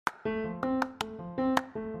Hi,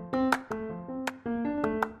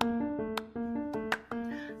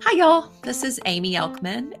 y'all. This is Amy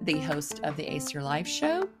Elkman, the host of the Ace Your Life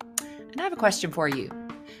show. And I have a question for you.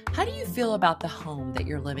 How do you feel about the home that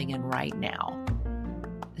you're living in right now?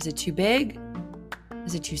 Is it too big?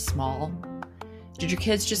 Is it too small? Did your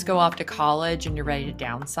kids just go off to college and you're ready to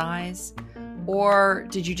downsize? Or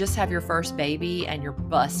did you just have your first baby and you're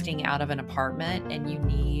busting out of an apartment and you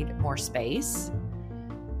need more space?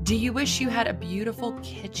 Do you wish you had a beautiful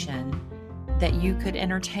kitchen that you could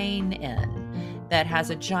entertain in, that has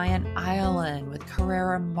a giant island with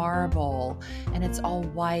Carrara marble, and it's all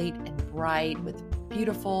white and bright with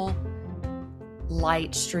beautiful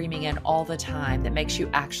light streaming in all the time that makes you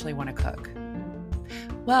actually want to cook?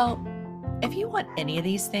 Well, if you want any of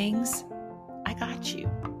these things, I got you.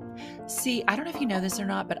 See, I don't know if you know this or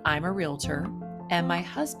not, but I'm a realtor, and my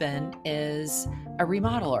husband is a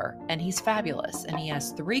remodeler, and he's fabulous, and he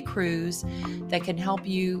has 3 crews that can help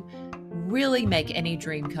you really make any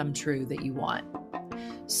dream come true that you want.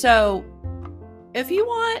 So if you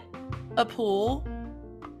want a pool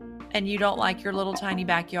and you don't like your little tiny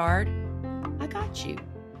backyard, I got you.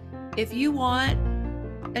 If you want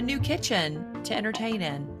a new kitchen to entertain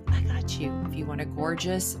in, I got you. If you want a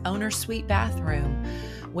gorgeous owner suite bathroom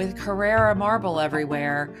with Carrara marble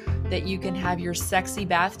everywhere that you can have your sexy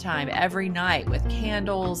bath time every night with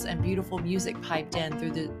candles and beautiful music piped in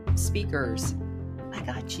through the speakers, I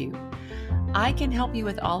got you. I can help you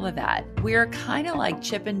with all of that. We're kind of like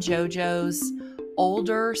Chip and JoJo's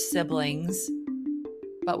older siblings,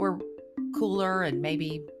 but we're cooler and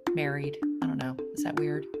maybe married. I don't know. Is that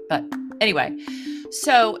weird? But anyway,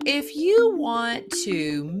 so if you want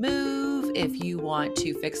to move, if you want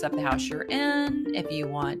to fix up the house you're in, if you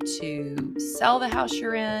want to sell the house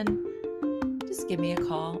you're in, just give me a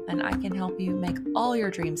call and I can help you make all your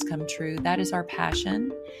dreams come true. That is our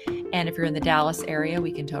passion. And if you're in the Dallas area,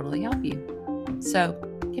 we can totally help you. So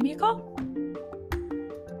give me a call.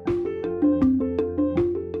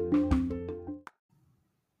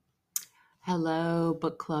 Hello,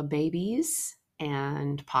 book club babies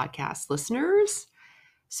and podcast listeners.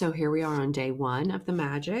 So here we are on day 1 of the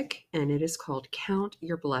magic, and it is called Count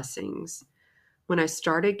Your Blessings. When I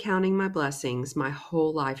started counting my blessings, my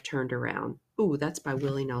whole life turned around. Ooh, that's by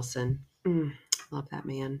Willie Nelson. Love that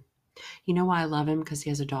man. You know why I love him? Because he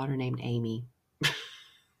has a daughter named Amy.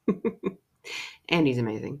 And he's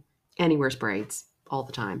amazing. And he wears braids all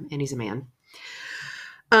the time. And he's a man.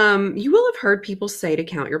 You will have heard people say to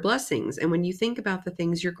count your blessings. And when you think about the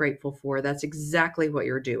things you're grateful for, that's exactly what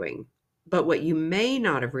you're doing. But what you may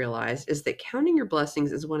not have realized is that counting your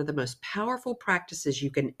blessings is one of the most powerful practices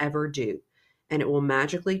you can ever do. And it will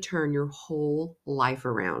magically turn your whole life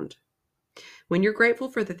around. When you're grateful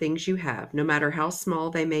for the things you have, no matter how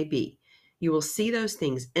small they may be, you will see those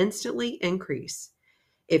things instantly increase.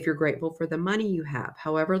 If you're grateful for the money you have,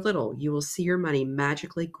 however little, you will see your money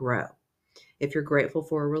magically grow. If you're grateful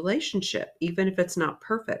for a relationship, even if it's not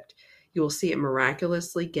perfect, you will see it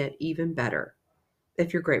miraculously get even better.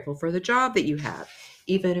 If you're grateful for the job that you have,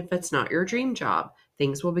 even if it's not your dream job,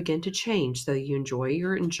 things will begin to change so you enjoy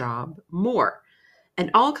your job more. And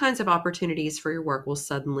all kinds of opportunities for your work will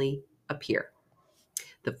suddenly appear.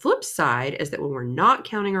 The flip side is that when we're not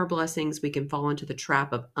counting our blessings, we can fall into the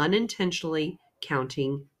trap of unintentionally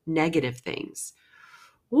counting negative things.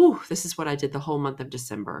 Ooh, this is what I did the whole month of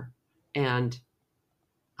December. And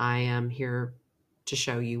I am here to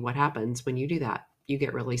show you what happens when you do that. You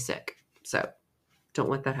get really sick. So don't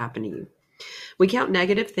let that happen to you. We count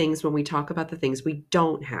negative things when we talk about the things we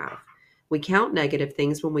don't have. We count negative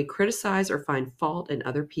things when we criticize or find fault in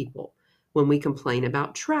other people, when we complain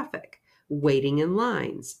about traffic, waiting in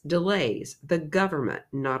lines, delays, the government,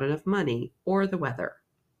 not enough money, or the weather.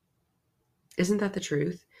 Isn't that the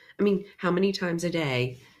truth? I mean, how many times a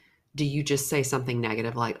day do you just say something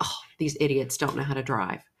negative like, oh, these idiots don't know how to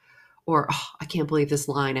drive? Or, oh, I can't believe this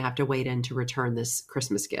line I have to wait in to return this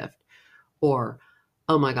Christmas gift. Or,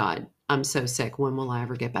 oh my God, I'm so sick. When will I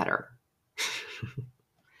ever get better?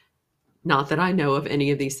 Not that I know of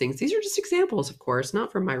any of these things. These are just examples, of course,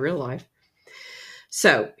 not from my real life.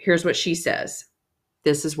 So here's what she says.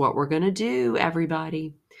 This is what we're going to do,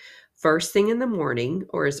 everybody. First thing in the morning,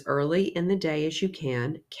 or as early in the day as you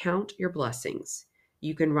can, count your blessings.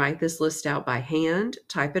 You can write this list out by hand,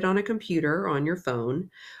 type it on a computer or on your phone,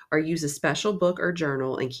 or use a special book or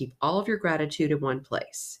journal and keep all of your gratitude in one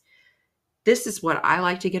place. This is what I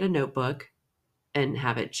like to get a notebook and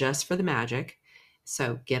have it just for the magic.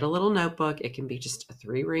 So get a little notebook. It can be just a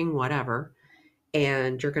 3-ring, whatever.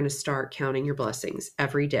 And you're going to start counting your blessings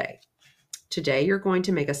every day. Today, you're going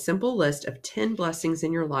to make a simple list of 10 blessings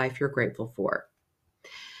in your life you're grateful for.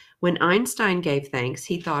 When Einstein gave thanks,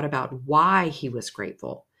 he thought about why he was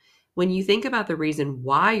grateful. When you think about the reason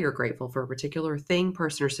why you're grateful for a particular thing,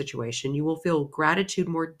 person, or situation, you will feel gratitude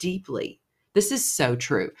more deeply. This is so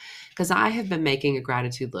true because I have been making a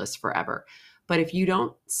gratitude list forever. But if you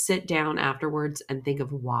don't sit down afterwards and think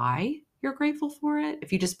of why you're grateful for it,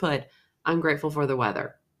 if you just put, I'm grateful for the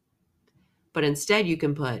weather, but instead you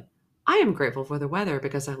can put, I am grateful for the weather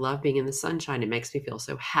because I love being in the sunshine. It makes me feel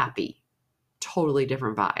so happy. Totally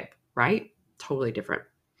different vibe, right? Totally different.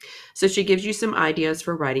 So she gives you some ideas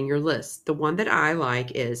for writing your list. The one that I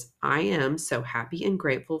like is, I am so happy and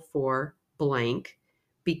grateful for blank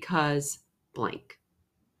because blank.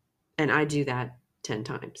 And I do that 10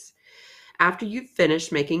 times. After you've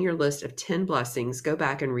finished making your list of 10 blessings, go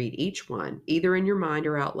back and read each one, either in your mind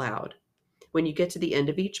or out loud. When you get to the end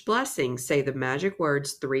of each blessing, say the magic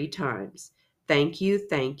words 3 times. Thank you,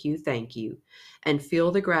 thank you, thank you. And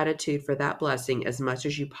feel the gratitude for that blessing as much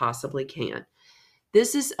as you possibly can.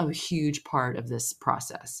 This is a huge part of this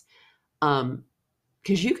process.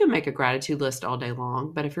 Because you can make a gratitude list all day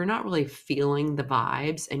long, but if you're not really feeling the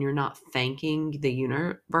vibes and you're not thanking the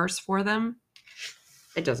universe for them,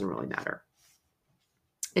 it doesn't really matter.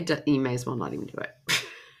 You may as well not even do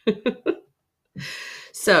it.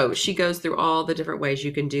 So she goes through all the different ways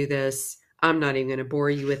you can do this. I'm not even going to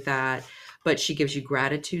bore you with that, but she gives you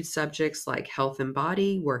gratitude subjects like health and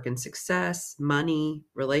body, work and success, money,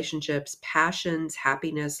 relationships, passions,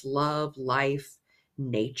 happiness, love, life,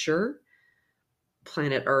 nature,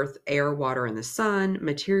 planet Earth, air, water, and the sun,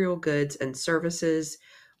 material goods and services,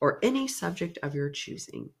 or any subject of your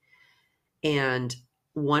choosing. And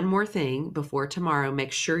one more thing before tomorrow,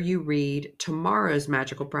 make sure you read tomorrow's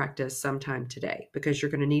magical practice sometime today because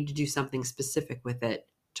you're going to need to do something specific with it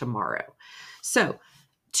tomorrow. So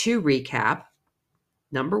to recap,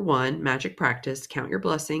 number 1, magic practice, count your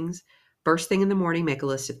blessings. First thing in the morning, make a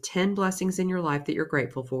list of 10 blessings in your life that you're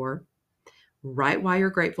grateful for. Write why you're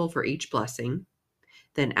grateful for each blessing.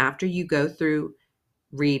 Then after you go through,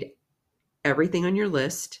 read everything on your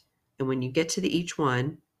list. And when you get to each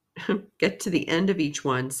one, get to the end of each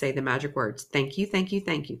one, say the magic words. Thank you, thank you,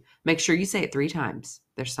 thank you. Make sure you say it 3 times.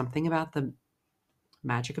 There's something about the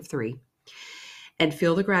magic of 3. And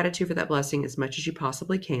feel the gratitude for that blessing as much as you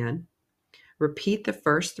possibly can. Repeat the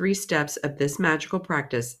first 3 steps of this magical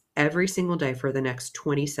practice every single day for the next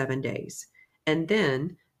 27 days. And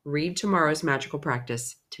then read tomorrow's magical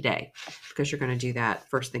practice today because you're going to do that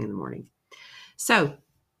first thing in the morning. So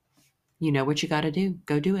you know what you got to do.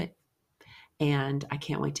 Go do it. And I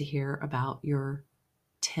can't wait to hear about your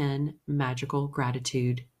 10 magical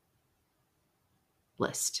gratitude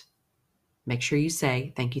list. Make sure you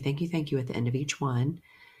say thank you, thank you, thank you at the end of each one.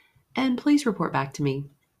 And please report back to me.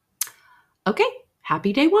 Okay,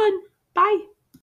 happy day 1. Bye.